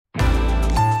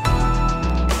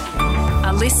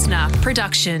listener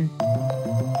production.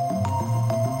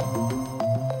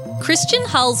 Christian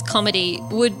Hull's comedy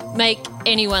would make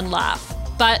anyone laugh,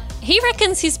 but he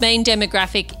reckons his main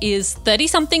demographic is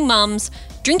 30-something mums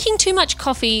drinking too much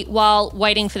coffee while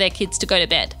waiting for their kids to go to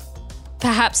bed.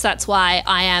 Perhaps that's why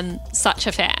I am such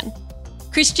a fan.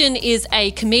 Christian is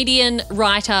a comedian,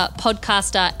 writer,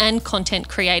 podcaster and content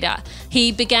creator.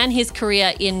 He began his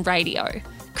career in radio.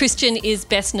 Christian is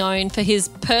best known for his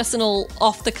personal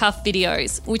off-the-cuff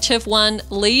videos, which have won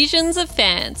legions of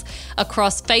fans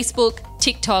across Facebook,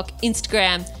 TikTok,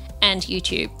 Instagram and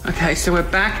YouTube. Okay, so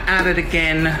we're back at it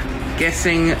again,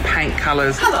 guessing paint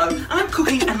colours. Hello, I'm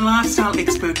cooking and lifestyle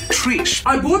expert Trish.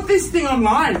 I bought this thing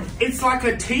online. It's like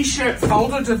a t-shirt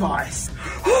folder device.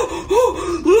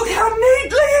 Look how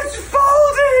neatly it's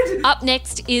folded! Up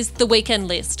next is The Weekend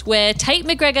List, where Tate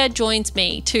McGregor joins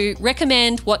me to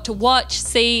recommend what to watch,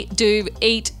 see, do,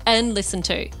 eat and listen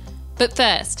to. But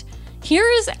first, here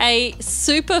is a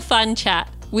super fun chat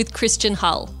with Christian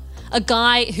Hull, a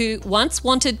guy who once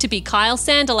wanted to be Kyle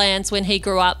Sandilands when he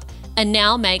grew up and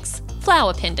now makes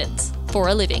flower pendants for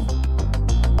a living.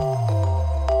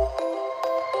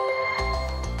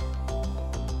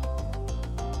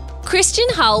 Christian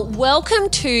Hull, welcome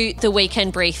to the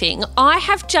Weekend Briefing. I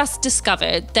have just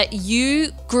discovered that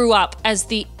you grew up as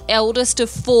the eldest of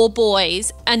 4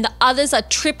 boys and the others are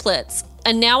triplets,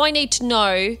 and now I need to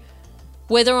know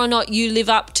whether or not you live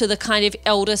up to the kind of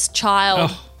eldest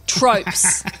child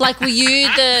tropes. Like, were you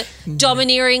the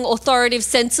domineering, authoritative,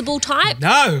 sensible type?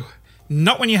 No,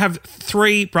 not when you have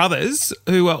 3 brothers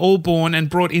who are all born and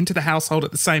brought into the household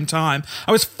at the same time.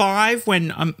 I was 5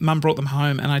 when Mum brought them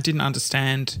home and I didn't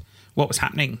understand what was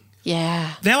happening.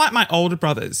 Yeah. They're like my older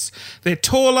brothers. They're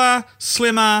taller,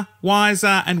 slimmer,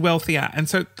 wiser and wealthier. And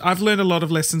so I've learned a lot of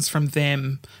lessons from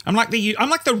them. I'm like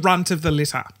the runt of the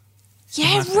litter.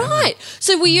 Yeah, right.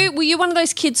 So were you one of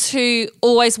those kids who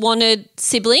always wanted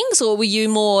siblings, or were you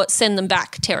more send them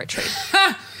back territory?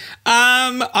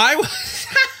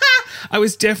 I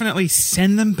was definitely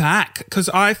send them back because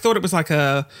I thought it was like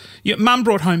Mum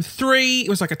brought home 3. It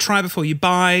was like a try before you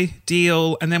buy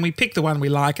deal, and then we pick the one we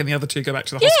like and the other 2 go back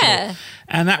to the hospital.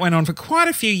 And that went on for quite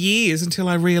a few years until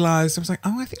I realised, I was like,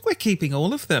 I think we're keeping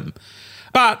all of them.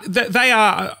 But they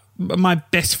are my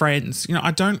best friends. You know,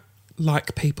 I don't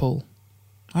like people.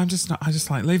 I just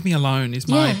like, leave me alone is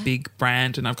my big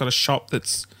brand, and I've got a shop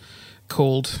that's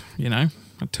called,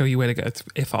 I'll tell you where to go. It's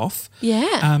F off.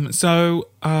 Yeah.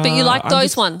 But you like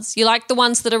those ones. You like the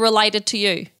ones that are related to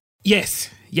you. Yes.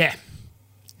 Yeah.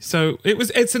 So it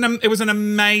was an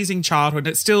amazing childhood.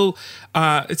 It's still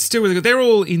really good. They're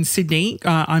all in Sydney.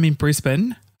 I'm in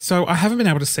Brisbane. So I haven't been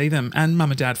able to see them and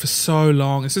Mum and Dad for so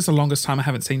long. It's just the longest time I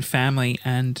haven't seen family,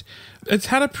 and it's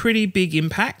had a pretty big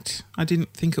impact. I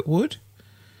didn't think it would.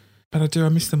 But I do. I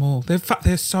miss them all.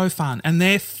 They're so fun, and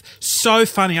they're so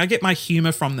funny. I get my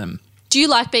humour from them. Do you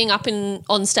like being up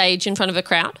on stage in front of a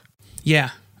crowd? Yeah,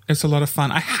 it's a lot of fun.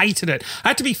 I hated it. I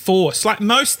had to be forced. Like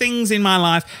most things in my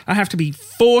life, I have to be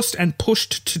forced and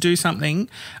pushed to do something,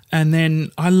 and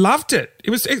then I loved it.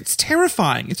 It's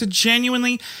terrifying. It's a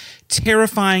genuinely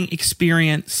terrifying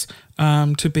experience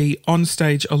to be on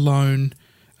stage alone,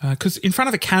 because in front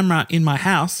of a camera in my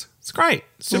house, it's great,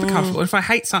 super comfortable. If I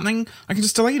hate something, I can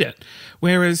just delete it.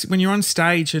 Whereas when you're on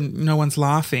stage and no one's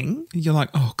laughing, you're like,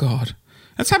 oh God.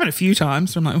 That's happened a few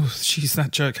times. I'm like, oh, geez,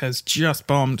 that joke has just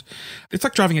bombed. It's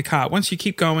like driving a car. Once you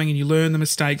keep going and you learn the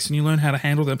mistakes and you learn how to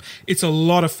handle them, it's a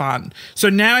lot of fun. So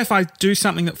now if I do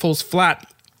something that falls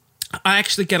flat, I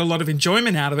actually get a lot of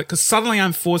enjoyment out of it because suddenly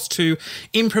I'm forced to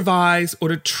improvise or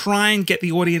to try and get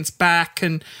the audience back,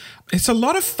 and it's a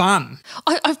lot of fun.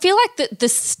 I feel like the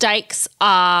stakes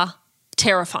are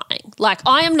terrifying. Like,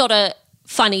 I am not a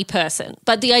funny person,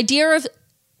 but the idea of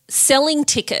selling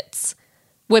tickets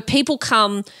where people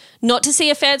come not to see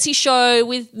a fancy show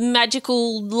with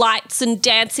magical lights and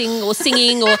dancing or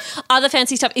singing or other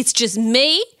fancy stuff. It's just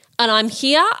me and I'm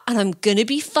here and I'm going to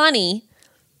be funny.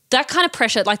 That kind of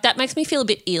pressure, like, that makes me feel a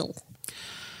bit ill.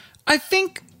 I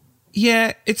think,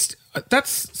 yeah, that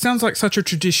sounds like such a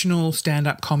traditional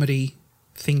stand-up comedy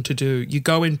thing to do. You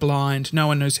go in blind, no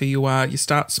one knows who you are, you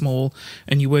start small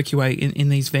and you work your way in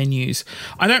these venues.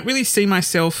 I don't really see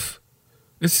myself.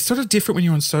 It's sort of different when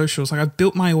you're on socials. Like, I've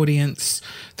built my audience.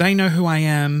 They know who I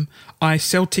am. I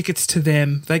sell tickets to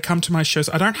them. They come to my shows.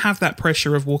 I don't have that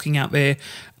pressure of walking out there.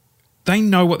 They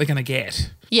know what they're going to get.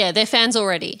 Yeah, they're fans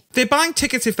already. They're buying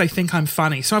tickets if they think I'm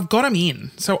funny. So I've got them in.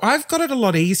 So I've got it a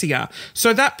lot easier.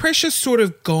 So that pressure's sort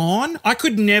of gone. I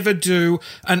could never do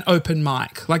an open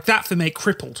mic. Like, that for me,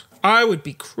 crippled. I would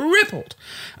be crippled.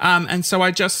 And so I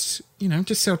just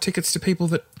sell tickets to people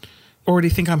that already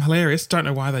think I'm hilarious. Don't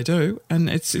know why they do. And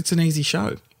it's an easy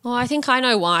show. Oh, I think I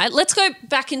know why. Let's go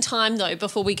back in time, though,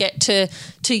 before we get to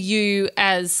you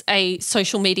as a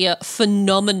social media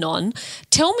phenomenon.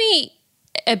 Tell me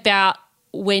about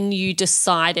when you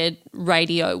decided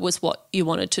radio was what you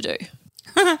wanted to do.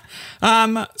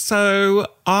 So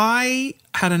I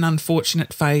had an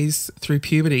unfortunate phase through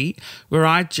puberty where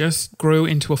I just grew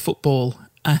into a football.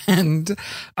 And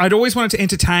I'd always wanted to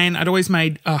entertain. I'd always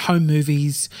made home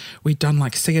movies. We'd done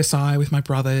like CSI with my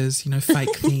brothers,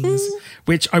 fake things,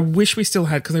 which I wish we still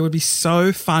had because they would be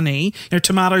so funny.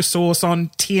 Tomato sauce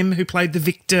on Tim, who played the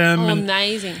victim. Oh,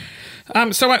 amazing.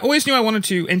 So I always knew I wanted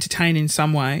to entertain in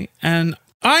some way. And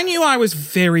I knew I was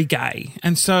very gay.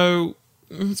 And so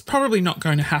it's probably not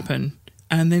going to happen.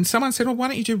 And then someone said, well, why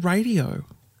don't you do radio?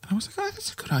 I was like, oh,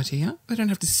 that's a good idea. They don't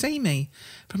have to see me.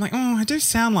 But I'm like, oh, I do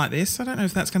sound like this. I don't know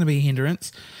if that's going to be a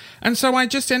hindrance. And so I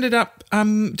just ended up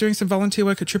doing some volunteer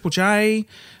work at Triple J,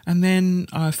 and then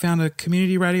I found a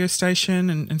community radio station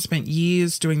and spent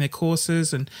years doing their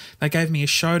courses, and they gave me a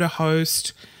show to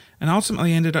host, and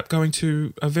ultimately ended up going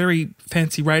to a very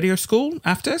fancy radio school,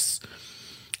 AFTIS,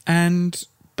 and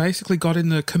basically got in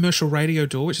the commercial radio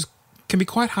door, which can be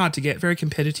quite hard to get, very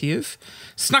competitive.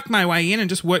 Snuck my way in and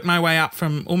just worked my way up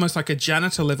from almost like a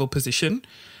janitor level position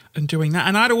and doing that.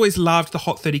 And I'd always loved the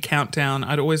Hot 30 Countdown.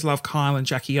 I'd always loved Kyle and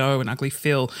Jackie O and Ugly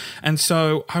Phil. And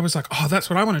so I was like, oh, that's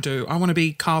what I want to do. I want to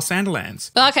be Kyle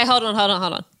Sandilands. Okay, hold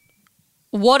on.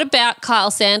 What about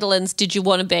Kyle Sandilands did you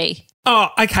want to be? Oh,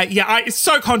 okay. Yeah, it's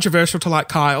so controversial to like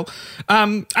Kyle.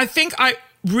 I think I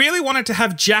really wanted to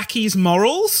have Jackie's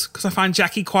morals because I find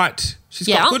Jackie she's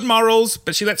got good morals,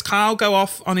 but she lets Kyle go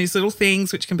off on his little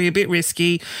things, which can be a bit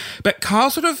risky. But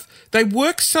Kyle they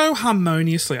work so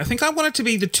harmoniously. I think I wanted to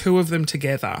be the two of them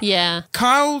together. Yeah.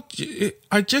 Kyle,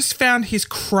 I just found his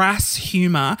crass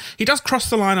humour. He does cross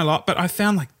the line a lot, but I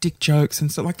found like dick jokes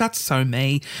and stuff. Like, that's so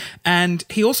me. And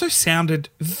he also sounded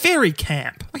very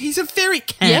camp. Like, he's a very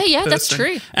camp Yeah, person. that's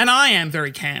true. And I am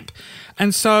very camp.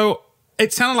 And so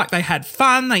it sounded like they had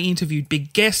fun. They interviewed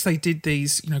big guests. They did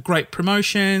these, great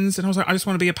promotions. And I was like, I just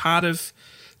want to be a part of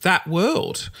that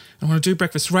world. I want to do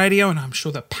breakfast radio, and I'm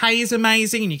sure the pay is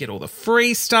amazing and you get all the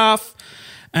free stuff.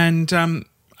 And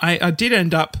I did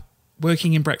end up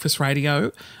working in breakfast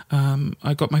radio.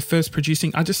 I got my first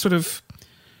producing.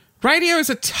 Radio is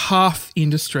a tough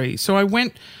industry. So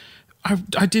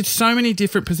I did so many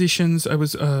different positions. I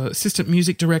was assistant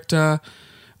music director.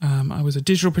 I was a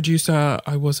digital producer.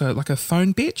 I was a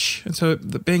phone bitch, and so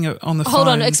being on the phone. Hold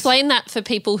on, explain that for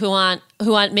people who aren't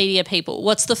media people.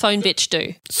 What's the phone bitch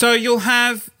do? So you'll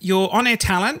have your on-air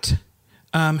talent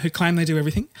who claim they do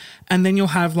everything, and then you'll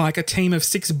have like a team of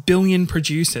 6 billion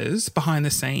producers behind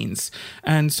the scenes,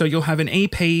 and so you'll have an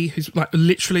EP who's like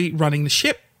literally running the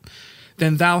ship.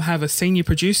 Then they'll have a senior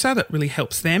producer that really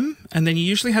helps them. And then you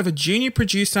usually have a junior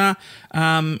producer,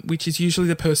 which is usually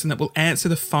the person that will answer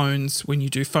the phones when you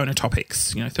do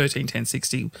phonotopics, 13, 10,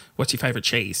 60, what's your favourite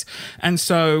cheese? And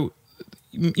so,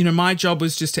 my job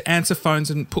was just to answer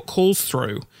phones and put calls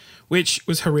through, which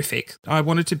was horrific. I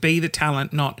wanted to be the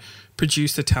talent, not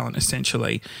produce the talent,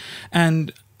 essentially.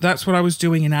 And that's what I was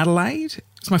doing in Adelaide.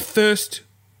 It's my first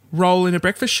role in a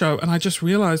breakfast show, and I just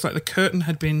realised like the curtain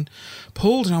had been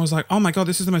pulled, and I was like, oh my God,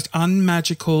 this is the most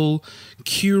unmagical,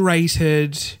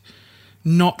 curated,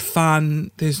 not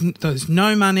fun. There's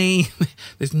no money,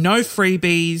 there's no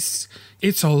freebies.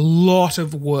 It's a lot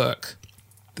of work.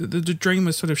 The dream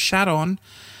was sort of shat on,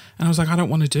 and I was like, I don't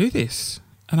want to do this.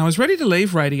 And I was ready to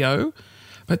leave radio,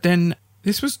 but then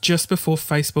this was just before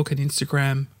Facebook and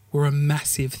Instagram were a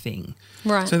massive thing.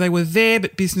 Right. So they were there,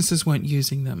 but businesses weren't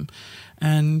using them.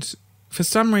 And for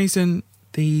some reason,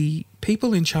 the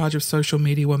people in charge of social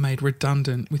media were made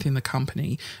redundant within the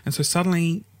company. And so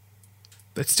suddenly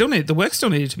the work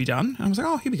still needed to be done. And I was like,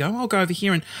 oh, here we go. I'll go over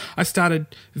here. And I started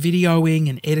videoing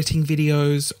and editing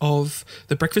videos of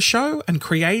the breakfast show and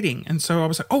creating. And so I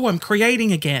was like, oh, I'm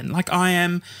creating again. Like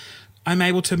I'm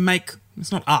able to make,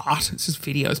 it's not art, it's just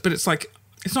videos, but it's like,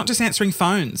 it's not just answering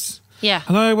phones. Yeah.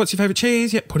 Hello, what's your favourite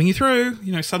cheese? Yep, putting you through.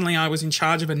 Suddenly I was in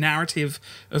charge of a narrative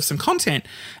of some content.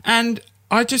 And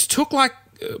I just took a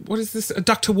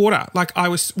duck to water. Like, I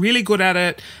was really good at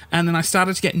it, and then I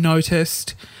started to get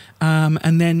noticed.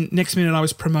 And then next minute I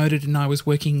was promoted, and I was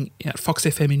working at Fox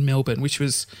FM in Melbourne, which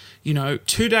was, 2Day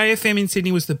FM in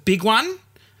Sydney was the big one.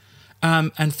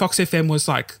 And Fox FM was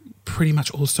like pretty much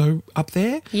also up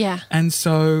there. Yeah. And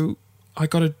so I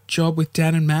got a job with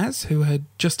Dan and Maz, who had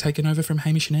just taken over from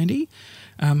Hamish and Andy.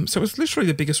 So it was literally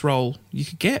the biggest role you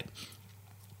could get.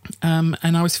 And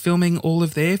I was filming all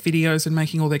of their videos and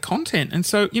making all their content. And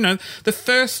so, the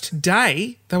first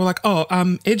day they were like,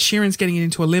 Ed Sheeran's getting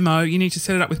into a limo. You need to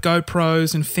set it up with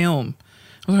GoPros and film.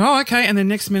 I was like, oh, okay. And then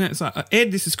next minute it's like,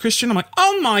 Ed, this is Christian. I'm like,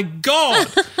 oh my God.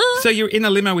 So you're in a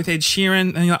limo with Ed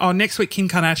Sheeran and you're like, oh, next week Kim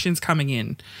Kardashian's coming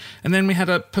in. And then we had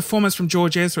a performance from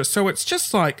George Ezra. So it's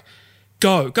just like,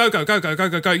 go.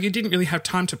 You didn't really have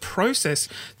time to process.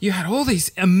 You had all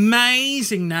these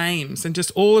amazing names and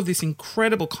just all of this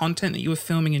incredible content that you were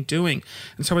filming and doing.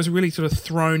 And so I was really sort of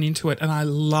thrown into it and I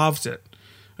loved it.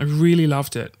 I really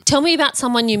loved it. Tell me about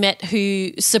someone you met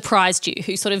who surprised you,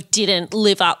 who sort of didn't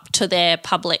live up to their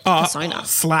public persona.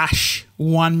 Slash,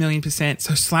 1,000,000%.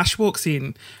 So Slash walks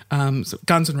in,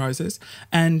 Guns N' Roses,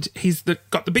 and he's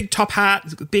got the big top hat,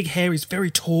 he's got the big hair, he's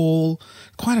very tall,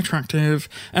 quite attractive,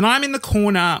 and I'm in the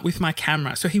corner with my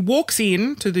camera. So he walks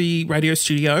in to the radio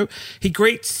studio, he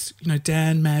greets,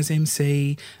 Dan, Maz,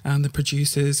 MC, the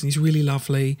producers, and he's really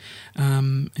lovely,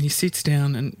 and he sits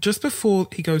down, and just before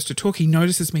he goes to talk, he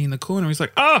notices me in the corner. He's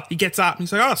like, he gets up, and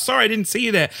he's like, sorry, I didn't see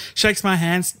you there. Shakes my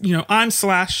hands, I'm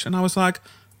Slash, and I was like,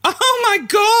 oh my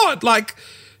God, like,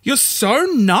 you're so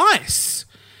nice.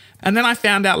 And then I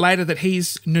found out later that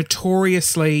he's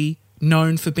notoriously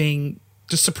known for being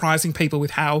just surprising people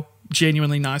with how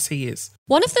genuinely nice he is.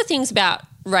 One of the things about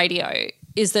radio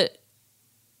is that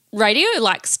radio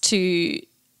likes to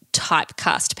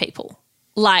typecast people.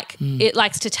 Like, it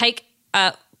likes to take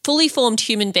a fully formed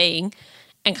human being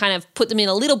and kind of put them in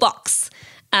a little box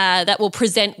that will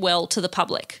present well to the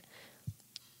public.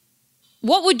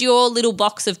 What would your little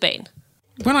box have been?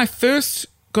 When I first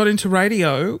got into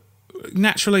radio,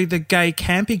 naturally the gay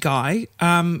campy guy,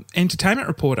 entertainment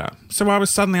reporter. So I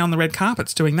was suddenly on the red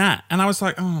carpets doing that. And I was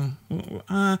like,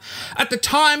 at the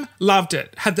time, loved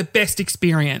it, had the best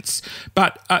experience.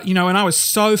 But, and I was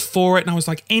so for it and I was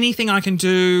like, anything I can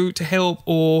do to help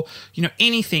or,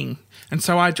 anything. And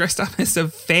so I dressed up as a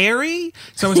fairy.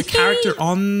 So I was a character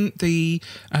on the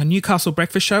Newcastle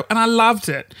Breakfast Show and I loved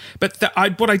it. But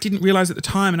what I didn't realise at the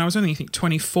time, and I was only, I think,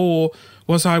 24,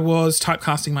 was I was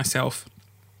typecasting myself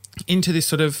into this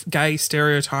sort of gay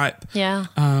stereotype,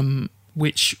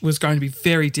 which was going to be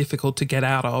very difficult to get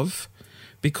out of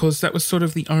because that was sort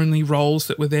of the only roles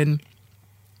that were then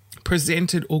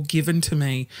presented or given to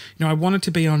me. I wanted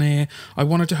to be on air. I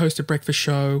wanted to host a breakfast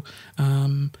show,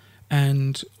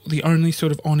 and the only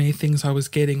sort of on-air things I was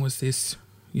getting was this,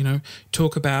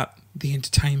 talk about the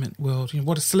entertainment world.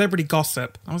 What a celebrity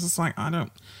gossip. I was just like, I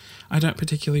don't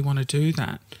particularly want to do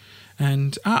that.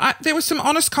 And there were some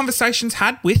honest conversations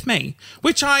had with me,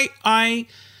 which I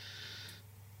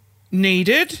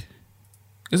needed,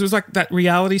 because it was like that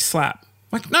reality slap.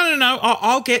 Like, no,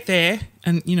 I'll get there.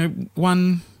 And,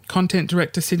 one content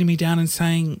director sitting me down and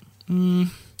saying,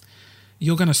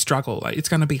 you're going to struggle. Like, it's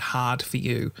going to be hard for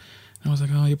you. And I was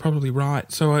like, oh, you're probably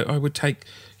right. So I would take,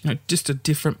 just a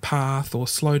different path or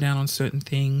slow down on certain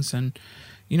things. And,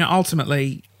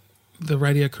 ultimately the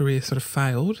radio career sort of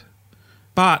failed.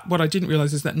 But what I didn't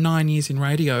realise is that 9 years in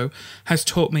radio has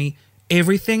taught me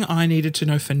everything I needed to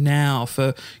know for now,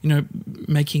 for,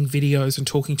 making videos and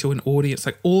talking to an audience.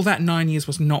 Like, all that 9 years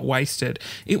was not wasted.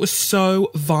 It was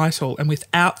so vital. And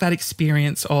without that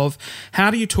experience of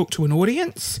how do you talk to an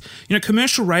audience,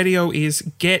 commercial radio is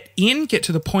get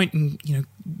to the point and,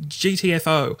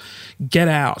 GTFO, get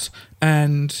out.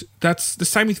 And that's the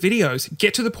same with videos.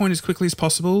 Get to the point as quickly as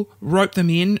possible, rope them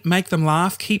in, make them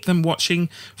laugh, keep them watching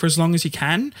for as long as you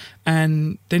can,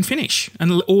 and then finish.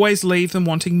 And always leave them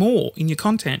wanting more in your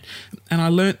content. And I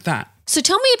learnt that. So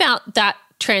tell me about that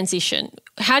transition.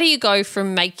 How do you go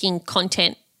from making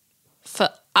content for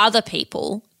other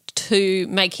people to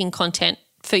making content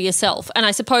for yourself? And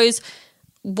I suppose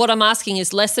what I'm asking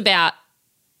is less about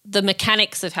the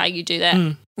mechanics of how you do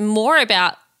that, more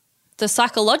about the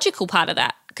psychological part of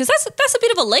that, because that's a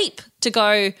bit of a leap to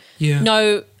go,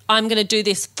 no, I'm going to do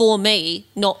this for me,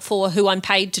 not for who I'm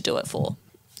paid to do it for.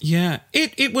 Yeah,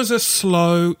 it was a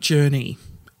slow journey.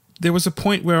 There was a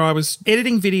point where I was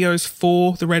editing videos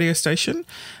for the radio station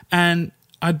and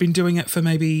I'd been doing it for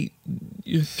maybe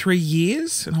 3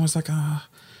 years and I was like,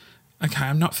 okay,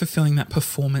 I'm not fulfilling that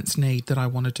performance need that I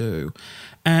want to do.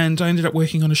 And I ended up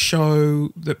working on a show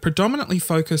that predominantly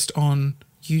focused on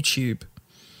YouTube.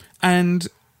 And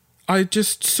I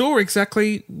just saw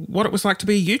exactly what it was like to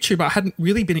be a YouTuber. I hadn't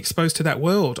really been exposed to that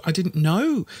world. I didn't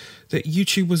know that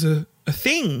YouTube was a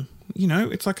thing.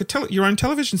 It's like your own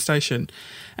television station.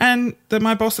 And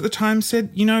my boss at the time said,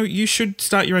 you should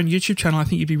start your own YouTube channel. I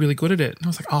think you'd be really good at it. And I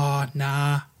was like, oh,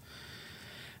 nah.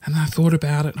 And I thought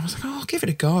about it and I was like, oh, I'll give it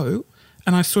a go.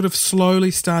 And I sort of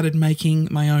slowly started making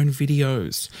my own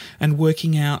videos and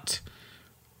working out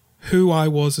who I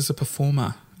was as a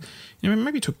performer.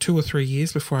 Maybe it took 2 or 3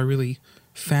 years before I really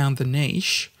found the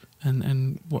niche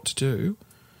and what to do.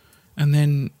 And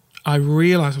then I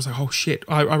realised, I was like, oh shit.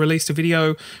 I released a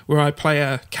video where I play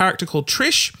a character called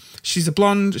Trish. She's a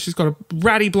blonde, she's got a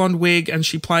ratty blonde wig, and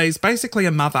she plays basically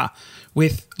a mother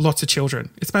with lots of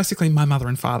children. It's basically my mother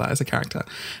and father as a character.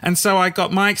 And so I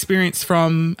got my experience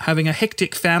from having a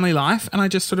hectic family life, and I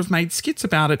just sort of made skits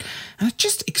about it, and it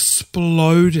just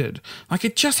exploded. Like,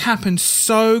 it just happened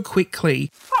so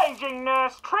quickly. Paging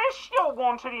Nurse Trish, you're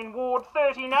wanted in Ward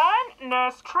 39.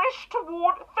 Nurse Trish to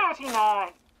Ward 39.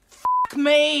 Fuck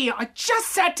me, I just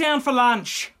sat down for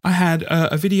lunch. I had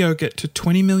a video get to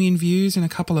 20 million views in a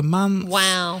couple of months.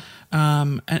 Wow.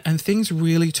 And things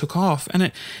really took off.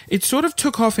 And it sort of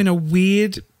took off in a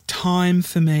weird time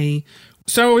for me.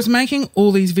 So I was making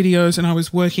all these videos and I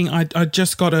was working. I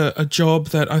just got a job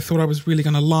that I thought I was really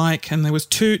going to like. And there was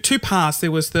two paths.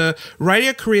 There was the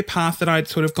radio career path that I'd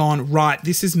sort of gone, right,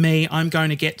 this is me. I'm going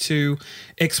to get to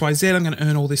XYZ. I'm going to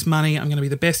earn all this money. I'm going to be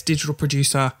the best digital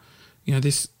producer,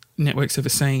 this network's ever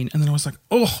seen. And then I was like,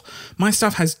 oh, my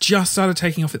stuff has just started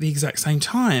taking off at the exact same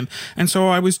time. And so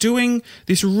I was doing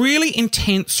this really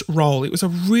intense role. It was a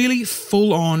really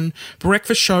full-on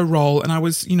breakfast show role. And I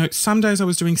was, some days I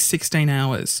was doing 16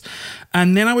 hours.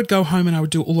 And then I would go home and I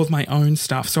would do all of my own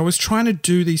stuff. So I was trying to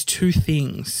do these two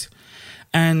things.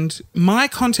 And my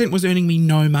content was earning me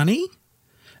no money.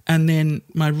 And then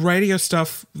my radio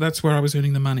stuff, that's where I was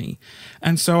earning the money.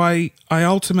 And so I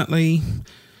ultimately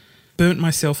burnt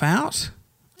myself out.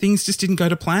 Things just didn't go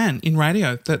to plan in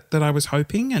radio that I was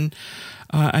hoping, and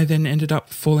I then ended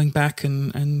up falling back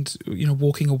and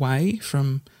walking away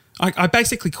from. I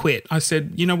basically quit. I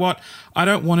said, you know what? I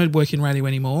don't want to work in radio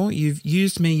anymore. You've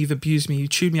used me, you've abused me, you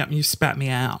chewed me up, and you've spat me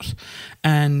out.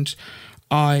 And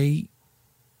I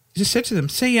just said to them,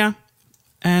 see ya.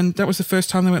 And that was the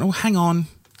first time they went, oh, hang on.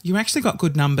 You actually got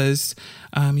good numbers.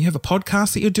 You have a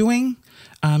podcast that you're doing.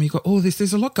 You've got all this.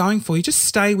 There's a lot going for you. Just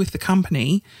stay with the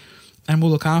company and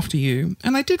we'll look after you.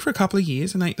 And they did for a couple of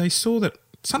years, and they saw that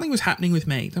something was happening with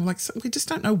me. They were like, we just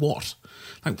don't know what.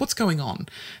 Like, what's going on?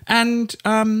 And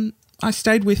I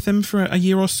stayed with them for a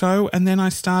year or so, and then I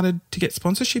started to get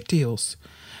sponsorship deals.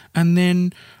 And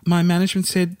then my management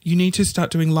said, you need to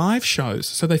start doing live shows.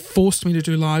 So they forced me to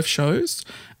do live shows.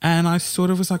 And I sort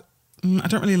of was like, I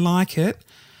don't really like it.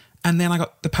 And then I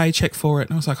got the paycheck for it,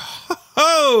 and I was like,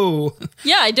 oh,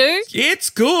 yeah, I do. It's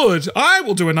good. I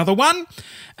will do another one.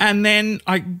 And then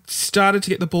I started to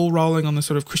get the ball rolling on the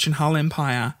sort of Christian Hull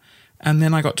empire. And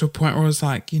then I got to a point where I was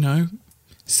like,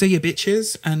 see ya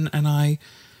bitches. And I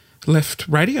left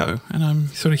radio, and I'm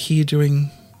sort of here doing,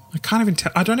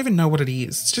 I don't even know what it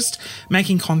is. It's just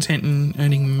making content and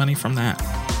earning money from that.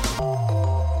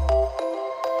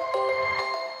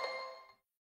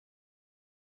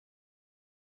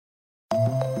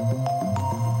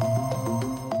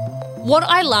 What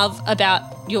I love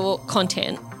about your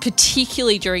content,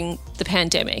 particularly during the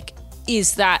pandemic,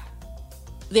 is that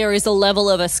there is a level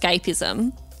of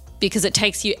escapism because it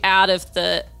takes you out of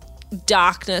the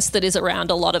darkness that is around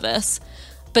a lot of us.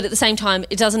 But at the same time,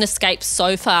 it doesn't escape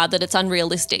so far that it's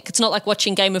unrealistic. It's not like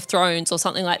watching Game of Thrones or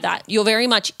something like that. You're very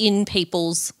much in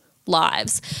people's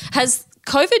lives. Has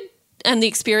COVID and the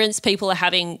experience people are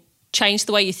having changed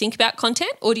the way you think about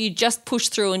content, or do you just push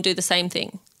through and do the same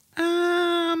thing?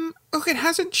 Look, it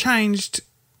hasn't changed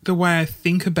the way I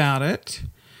think about it.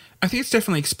 I think it's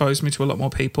definitely exposed me to a lot more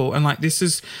people. And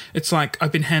it's like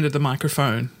I've been handed the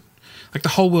microphone. Like, the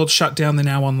whole world shut down, they're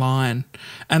now online.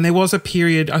 And there was a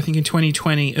period, I think in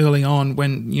 2020 early on,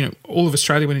 when, all of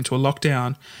Australia went into a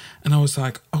lockdown, and I was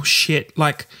like, oh shit,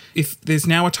 like, if there's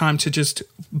now a time to just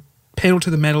pedal to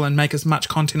the metal and make as much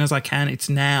content as I can, it's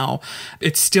now.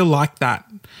 It's still like that.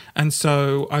 And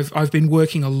so I've been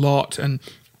working a lot, and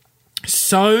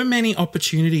so many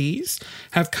opportunities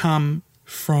have come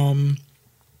from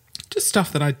just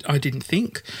stuff that I didn't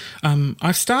think.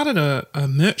 I've started a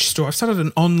merch store. I've started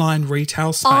an online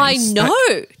retail space. I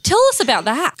know. Tell us about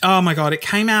that. Oh my God, it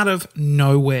came out of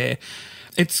nowhere.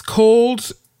 It's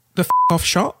called the Off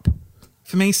Shop.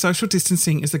 For me, social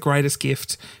distancing is the greatest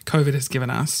gift COVID has given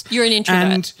us. You're an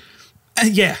introvert.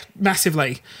 And yeah,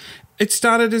 massively. It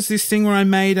started as this thing where I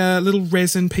made a little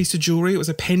resin piece of jewellery. It was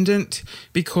a pendant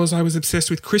because I was obsessed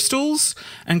with crystals,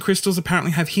 and crystals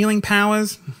apparently have healing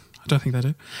powers. I don't think they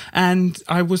do. And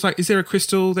I was like, is there a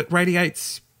crystal that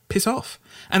radiates piss off?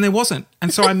 And there wasn't.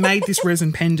 And so I made this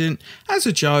resin pendant as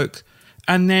a joke,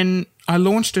 and then I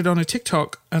launched it on a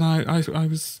TikTok, and I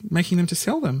was making them to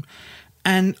sell them.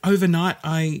 And overnight,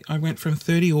 I went from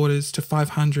 30 orders to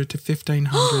 500 to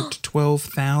 1,500 to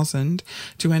 12,000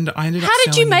 to I ended up How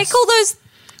did you make all those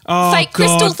Oh, fake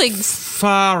crystal God, things.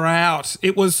 Far out.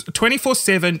 It was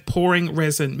 24/7 pouring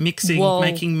resin, mixing, Whoa.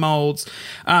 making moulds.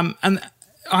 And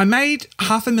I made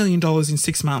 $500,000 in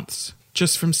 6 months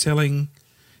just from selling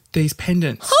these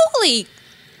pendants. Holy,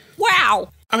 wow.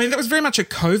 I mean, that was very much a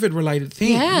COVID-related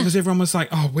thing Yeah. because everyone was like,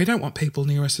 oh, we don't want people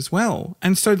near us as well.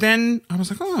 And so then I was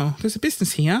like, oh, there's a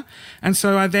business here. And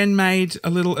so I then made a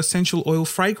little essential oil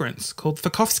fragrance called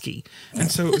Fakovsky. And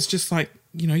so it was just like,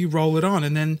 you roll it on.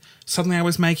 And then suddenly I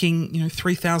was making,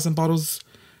 3,000 bottles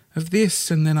of this.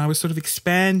 And then I was sort of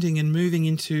expanding and moving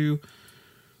into,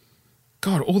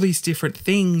 God, all these different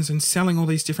things and selling all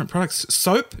these different products.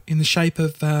 Soap in the shape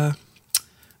of the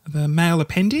male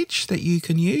appendage that you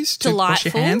can use to wash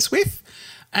your hands with.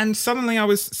 And suddenly I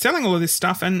was selling all of this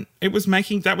stuff and that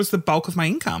was the bulk of my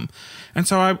income. And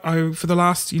so I for the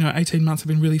last, 18 months, I've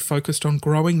been really focused on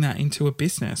growing that into a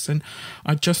business. And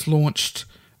I just launched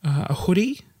a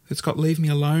hoodie that's got Leave Me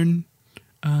Alone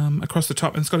across the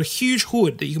top. And it's got a huge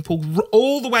hood that you can pull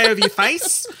all the way over your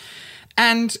face.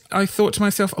 And I thought to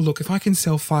myself, oh, look, if I can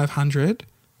sell 500,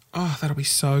 oh, that'll be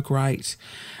so great.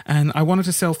 And I wanted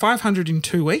to sell 500 in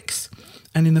 2 weeks.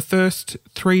 And in the first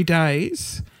 3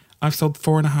 days, I've sold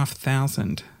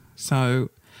 4,500. So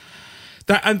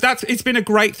it's been a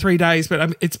great 3 days,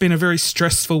 but it's been a very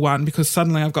stressful one because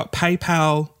suddenly I've got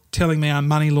PayPal telling me I'm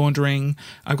money laundering.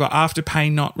 I've got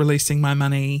Afterpay not releasing my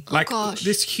money. Gosh.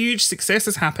 This huge success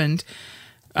has happened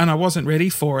and I wasn't ready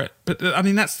for it. But I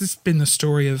mean, that's just been the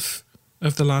story of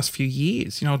the last few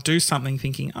years. I'll do something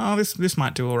thinking, oh, this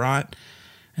might do all right.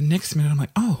 And next minute I'm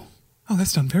like, oh,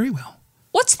 that's done very well.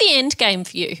 What's the end game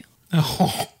for you?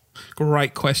 Oh,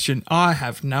 great question. I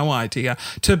have no idea.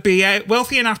 To be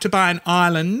wealthy enough to buy an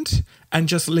island and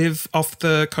just live off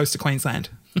the coast of Queensland.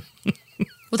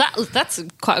 Well, that's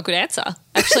quite a good answer,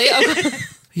 actually.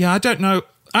 Yeah, I don't know.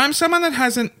 I'm someone that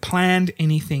hasn't planned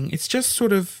anything. It's just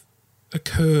sort of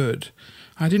occurred.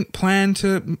 I didn't plan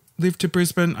to live to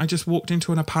Brisbane. I just walked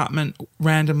into an apartment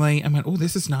randomly and went, oh,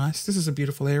 this is nice. This is a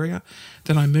beautiful area.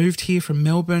 Then I moved here from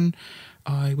Melbourne.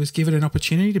 I was given an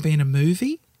opportunity to be in a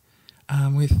movie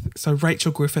so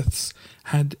Rachel Griffiths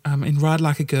had in Ride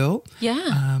Like a Girl.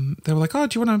 Yeah. They were like, oh,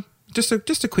 do you want to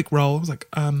just a quick role? I was like,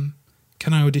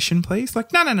 can I audition, please?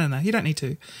 Like, no, you don't need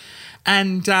to.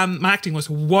 And my acting was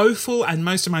woeful and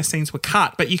most of my scenes were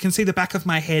cut, but you can see the back of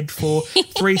my head for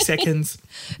 3 seconds.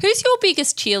 Who's your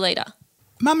biggest cheerleader?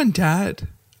 Mum and Dad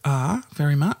are,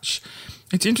 very much.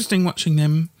 It's interesting watching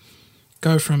them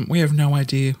go from, we have no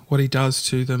idea what he does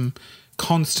to them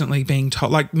constantly being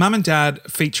told. Like, Mum and Dad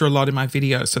feature a lot in my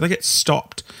videos, so they get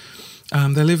stopped.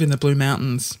 They live in the Blue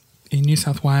Mountains in New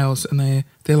South Wales and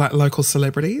they're like local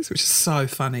celebrities, which is so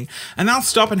funny. And they'll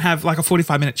stop and have like a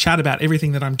 45-minute chat about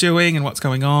everything that I'm doing and what's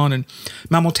going on. And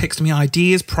Mum will text me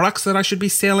ideas, products that I should be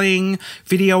selling,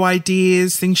 video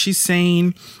ideas, things she's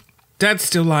seen. Dad's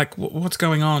still like, what's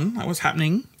going on? Like, what's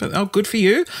happening? But, oh, good for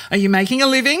you. Are you making a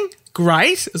living?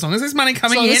 Great. As long as there's money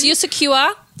coming in. As long as you're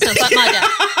secure. Sounds like my dad.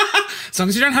 As long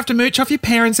as you don't have to mooch off your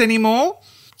parents anymore.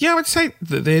 Yeah, I would say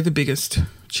that they're the biggest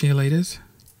cheerleaders.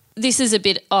 This is a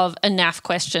bit of a naff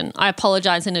question. I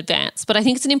apologise in advance, but I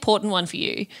think it's an important one for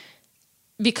you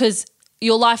because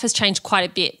your life has changed quite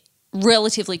a bit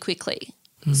relatively quickly.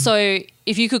 So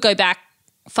if you could go back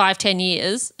 5-10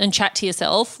 years and chat to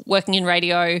yourself, working in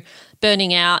radio,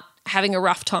 burning out, having a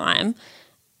rough time,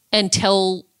 and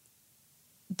tell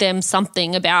them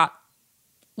something about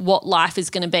what life is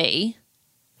going to be,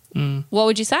 what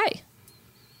would you say?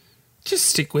 Just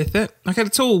stick with it. Like,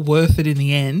 it's all worth it in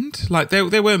the end. Like,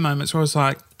 there were moments where I was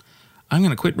like, I'm going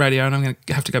to quit radio and I'm going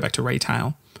to have to go back to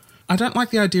retail. I don't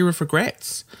like the idea of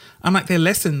regrets. I'm like, they're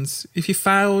lessons. If you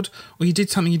failed or you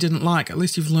did something you didn't like, at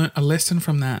least you've learnt a lesson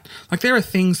from that. Like, there are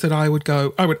things that I would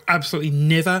absolutely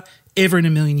never, ever in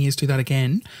a million years do that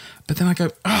again. But then I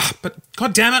go, but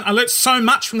God damn it, I learnt so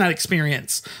much from that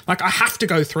experience. Like, I have to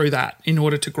go through that in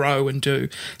order to grow and do.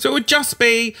 So it would just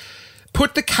be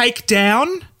put the cake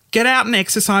down, get out and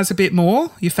exercise a bit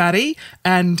more, you fatty,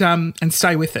 and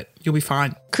stay with it. You'll be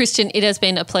fine. Christian, it has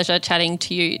been a pleasure chatting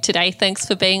to you today. Thanks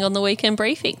for being on the Weekend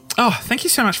Briefing. Oh, thank you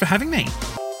so much for having me.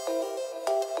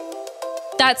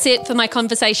 That's it for my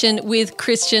conversation with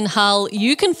Christian Hull.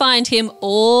 You can find him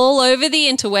all over the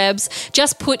interwebs.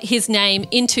 Just put his name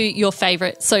into your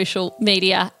favourite social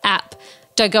media app.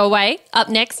 Don't go away. Up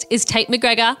next is Tate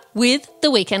McGregor with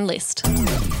The Weekend List.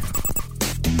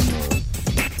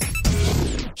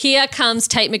 Here comes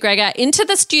Tate McGregor into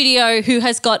the studio, who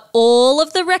has got all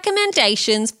of the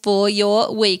recommendations for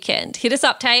your weekend. Hit us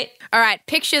up, Tate. All right,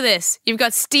 picture this. You've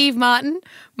got Steve Martin,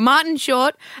 Martin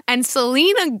Short, and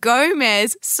Selena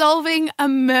Gomez solving a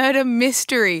murder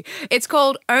mystery. It's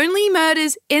called Only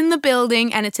Murders in the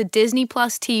Building, and it's a Disney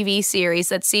Plus TV series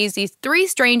that sees these three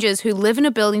strangers who live in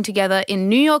a building together in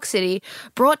New York City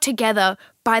brought together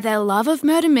by their love of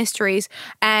murder mysteries,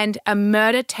 and a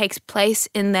murder takes place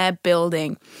in their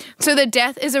building. So the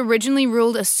death is originally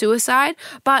ruled a suicide,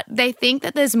 but they think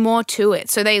that there's more to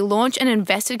it. So they launch an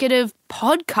investigative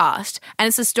podcast, and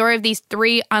it's the story of these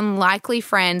three unlikely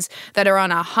friends that are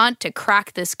on a hunt to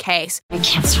crack this case. I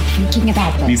can't stop thinking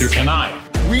about this. Neither can I.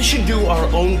 We should do our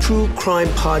own true crime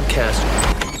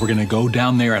podcast. We're going to go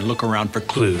down there and look around for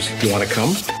clues. You want to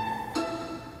come?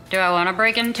 Do I want to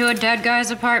break into a dead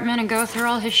guy's apartment and go through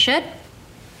all his shit?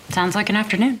 Sounds like an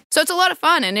afternoon. So it's a lot of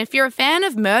fun, and if you're a fan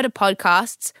of murder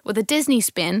podcasts with a Disney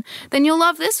spin, then you'll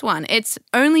love this one. It's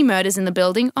Only Murders in the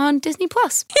Building on Disney+.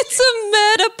 It's a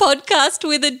murder podcast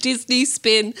with a Disney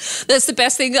spin. That's the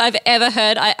best thing I've ever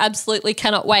heard. I absolutely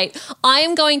cannot wait. I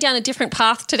am going down a different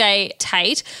path today,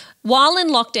 Tate. While in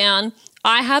lockdown,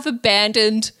 I've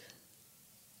abandoned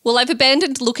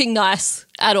looking nice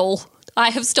at all. I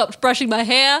have stopped brushing my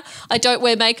hair. I don't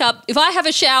wear makeup. If I have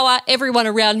a shower, everyone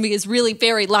around me is really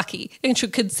very lucky and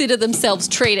should consider themselves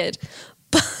treated.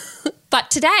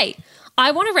 But today,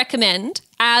 I want to recommend,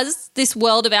 as this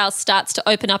world of ours starts to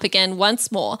open up again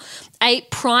once more, a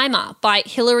primer by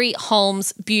Hilary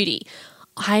Holmes Beauty.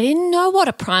 I didn't know what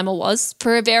a primer was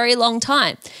for a very long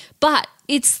time, but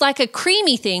it's like a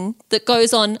creamy thing that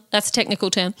goes on, that's a technical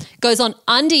term, goes on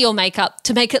under your makeup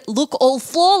to make it look all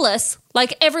flawless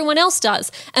like everyone else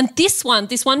does. And this one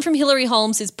from Hilary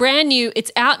Holmes is brand new. It's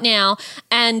out now.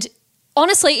 And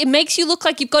honestly, it makes you look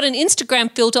like you've got an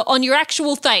Instagram filter on your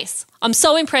actual face. I'm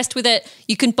so impressed with it.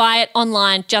 You can buy it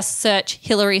online. Just search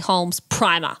Hilary Holmes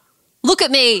Primer. Look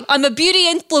at me. I'm a beauty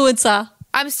influencer.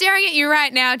 I'm staring at you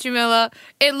right now, Jamila.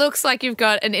 It looks like you've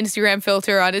got an Instagram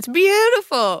filter on. It's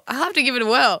beautiful. I'll have to give it a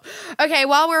whirl. Okay,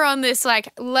 while we're on this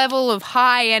level of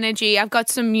high energy, I've got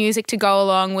some music to go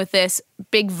along with this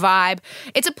big vibe.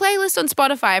 It's a playlist on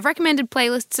Spotify. I've recommended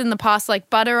playlists in the past like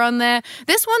Butter on there.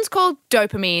 This one's called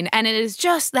Dopamine, and it is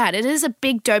just that. It is a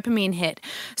big dopamine hit.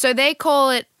 So they call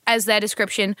it, as their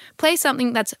description, play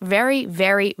something that's very,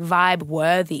 very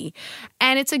vibe-worthy.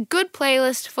 And it's a good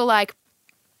playlist for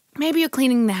maybe you're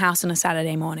cleaning the house on a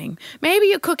Saturday morning. Maybe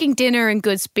you're cooking dinner in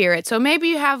good spirits. Or maybe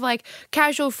you have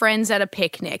casual friends at a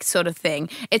picnic sort of thing.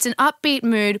 It's an upbeat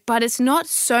mood, but it's not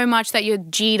so much that you're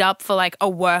G'd up for a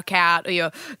workout or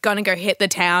you're going to go hit the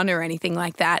town or anything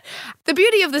like that. The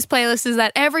beauty of this playlist is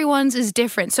that everyone's is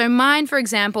different. So mine, for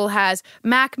example, has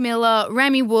Mac Miller,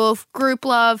 Remy Wolf, Group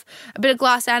Love, a bit of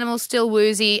Glass Animals, Still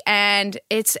Woozy, and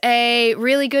it's a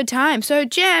really good time. So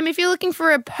Jam, if you're looking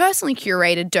for a personally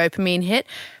curated dopamine hit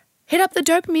up the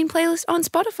Dopamine playlist on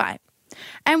Spotify.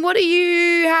 And what do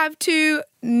you have to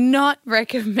not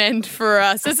recommend for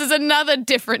us? This is another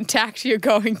different tack you're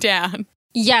going down.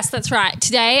 Yes, that's right.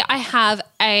 Today I have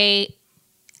a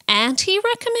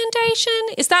anti-recommendation.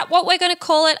 Is that what we're going to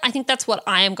call it? I think that's what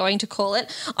I am going to call it.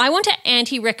 I want to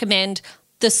anti-recommend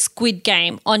The Squid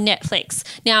Game on Netflix.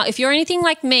 Now, if you're anything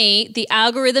like me, the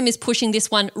algorithm is pushing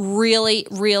this one really,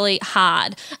 really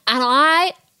hard. And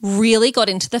I really got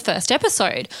into the first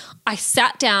episode. I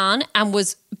sat down and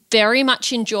was very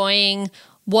much enjoying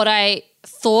what I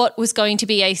thought was going to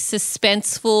be a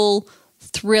suspenseful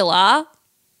thriller,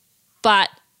 but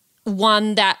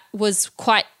one that was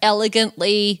quite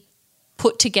elegantly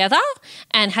put together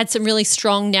and had some really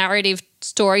strong narrative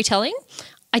storytelling.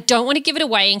 I don't want to give it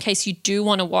away in case you do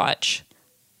want to watch,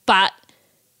 but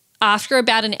after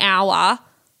about an hour,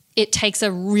 it takes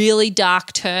a really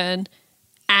dark turn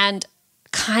and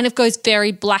kind of goes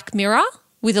very Black Mirror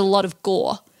with a lot of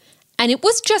gore. And it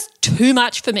was just too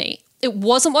much for me. It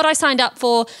wasn't what I signed up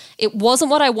for. It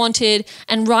wasn't what I wanted.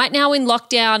 And right now in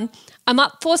lockdown, I'm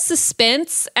up for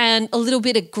suspense and a little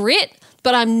bit of grit,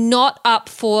 but I'm not up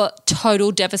for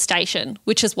total devastation,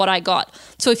 which is what I got.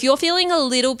 So if you're feeling a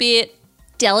little bit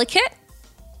delicate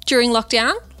during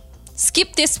lockdown,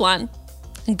 skip this one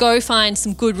and go find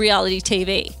some good reality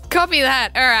TV. Copy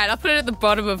that. All right, I'll put it at the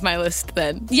bottom of my list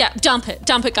then. Yeah, dump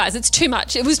it, guys. It's too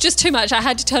much. It was just too much. I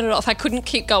had to turn it off. I couldn't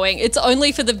keep going. It's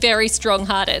only for the very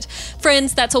strong-hearted.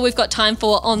 Friends, that's all we've got time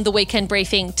for on the Weekend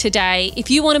Briefing today. If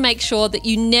you want to make sure that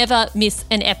you never miss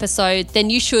an episode,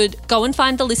 then you should go and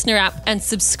find the Listener app and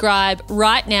subscribe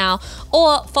right now,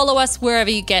 or follow us wherever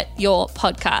you get your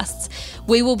podcasts.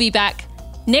 We will be back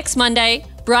next Monday,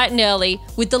 bright and early,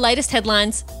 with the latest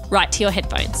headlines right to your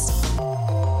headphones.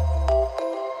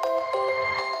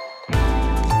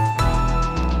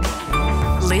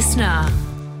 Listener.